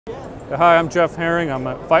Hi, I'm Jeff Herring. I'm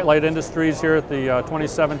at FightLite Industries here at the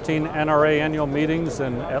 2017 NRA annual meetings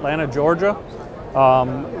in Atlanta, Georgia.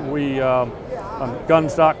 I'm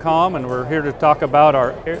guns.com, and we're here to talk about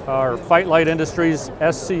our FightLite Industries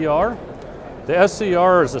SCR. The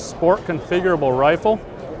SCR is a sport configurable rifle.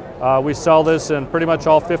 We sell this in pretty much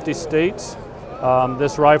all 50 states.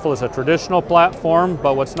 This rifle is a traditional platform,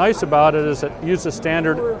 but what's nice about it is it uses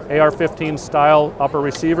standard AR-15 style upper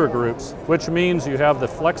receiver groups, which means you have the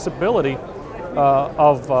flexibility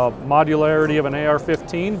of modularity of an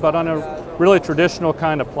AR-15, but on a really traditional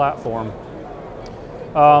kind of platform.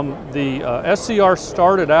 The SCR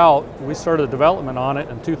started out, we started development on it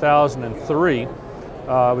in 2003.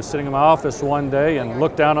 I was sitting in my office one day and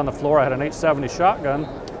looked down on the floor. I had an 870 shotgun,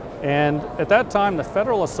 and at that time the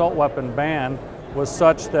federal assault weapon ban was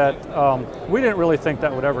such that we didn't really think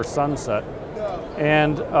that would ever sunset.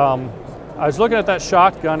 And I was looking at that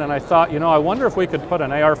shotgun and I thought, you know, I wonder if we could put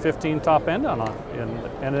an AR-15 top end on it.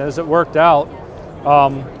 And as it worked out,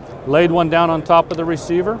 laid one down on top of the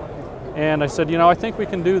receiver, and I said, you know, I think we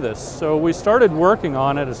can do this. So we started working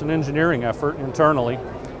on it as an engineering effort internally.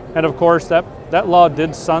 And of course, that law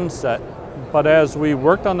did sunset. But as we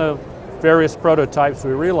worked on the various prototypes,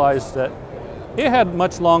 we realized that it had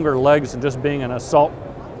much longer legs than just being an assault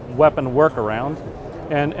weapon workaround,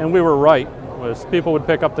 and we were right. As people would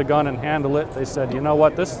pick up the gun and handle it, they said, you know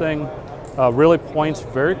what, this thing really points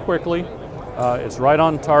very quickly. It's right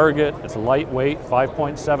on target, it's lightweight,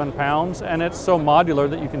 5.7 pounds, and it's so modular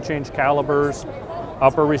that you can change calibers,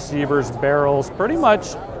 upper receivers, barrels, pretty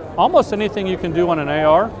much almost anything you can do on an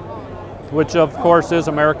AR, which of course is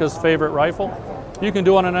America's favorite rifle, you can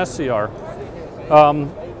do on an SCR.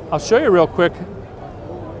 I'll show you real quick,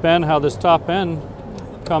 Ben, how this top end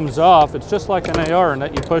comes off. It's just like an AR in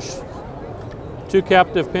that you push two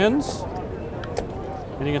captive pins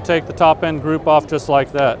and you can take the top end group off just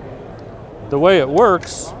like that. The way it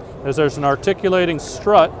works is there's an articulating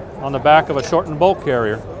strut on the back of a shortened bolt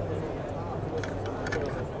carrier.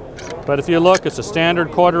 But if you look, it's a standard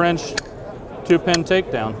 1/4 inch 2-pin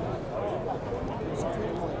takedown.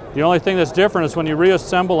 The only thing that's different is when you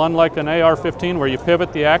reassemble, unlike an AR-15 where you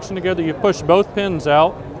pivot the action together, you push both pins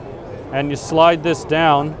out and you slide this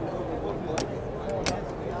down,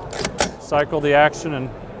 cycle the action, and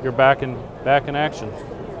you're back in action.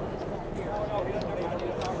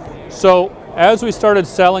 So as we started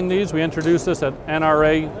selling these, we introduced this at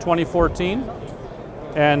NRA 2014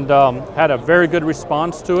 and had a very good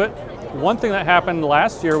response to it. One thing that happened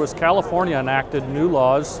last year was California enacted new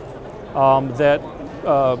laws that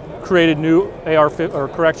created new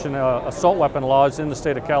assault weapon laws in the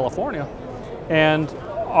state of California. And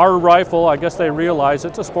our rifle, I guess they realized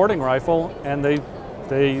it's a sporting rifle, and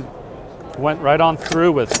they went right on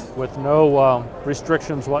through with no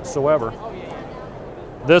restrictions whatsoever.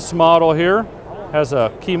 This model here has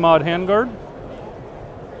a key mod handguard,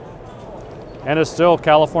 and it's still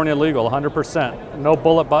California legal, 100%. No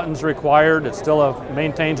bullet buttons required. It still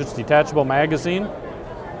maintains its detachable magazine.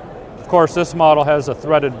 Of course, this model has a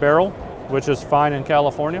threaded barrel, which is fine in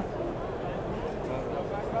California.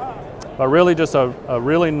 But really just a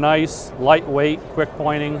really nice, lightweight, quick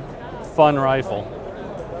pointing, fun rifle.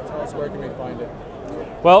 Tell us, where can we find it?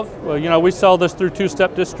 Well, you know, we sell this through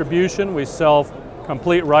two-step distribution. We sell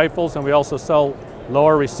complete rifles, and we also sell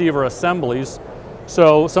lower receiver assemblies.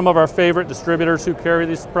 So some of our favorite distributors who carry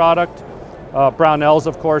this product, Brownells,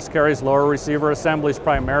 of course, carries lower receiver assemblies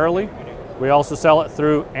primarily. We also sell it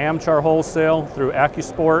through Amchar Wholesale, through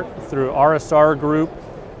AccuSport, through RSR Group,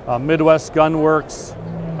 Midwest Gunworks.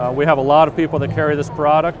 We have a lot of people that carry this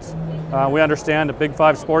product. We understand that Big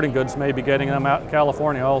 5 Sporting Goods may be getting them out in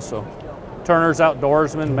California also. Turner's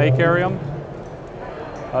Outdoorsman may carry them.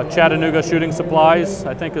 Chattanooga Shooting Supplies,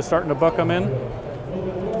 I think, is starting to book them in.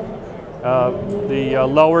 The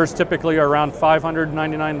lowers typically are around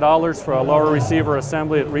 $599 for a lower receiver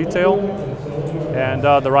assembly at retail. And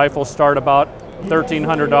the rifles start about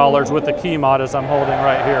 $1,300 with the key mod, as I'm holding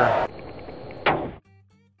right here.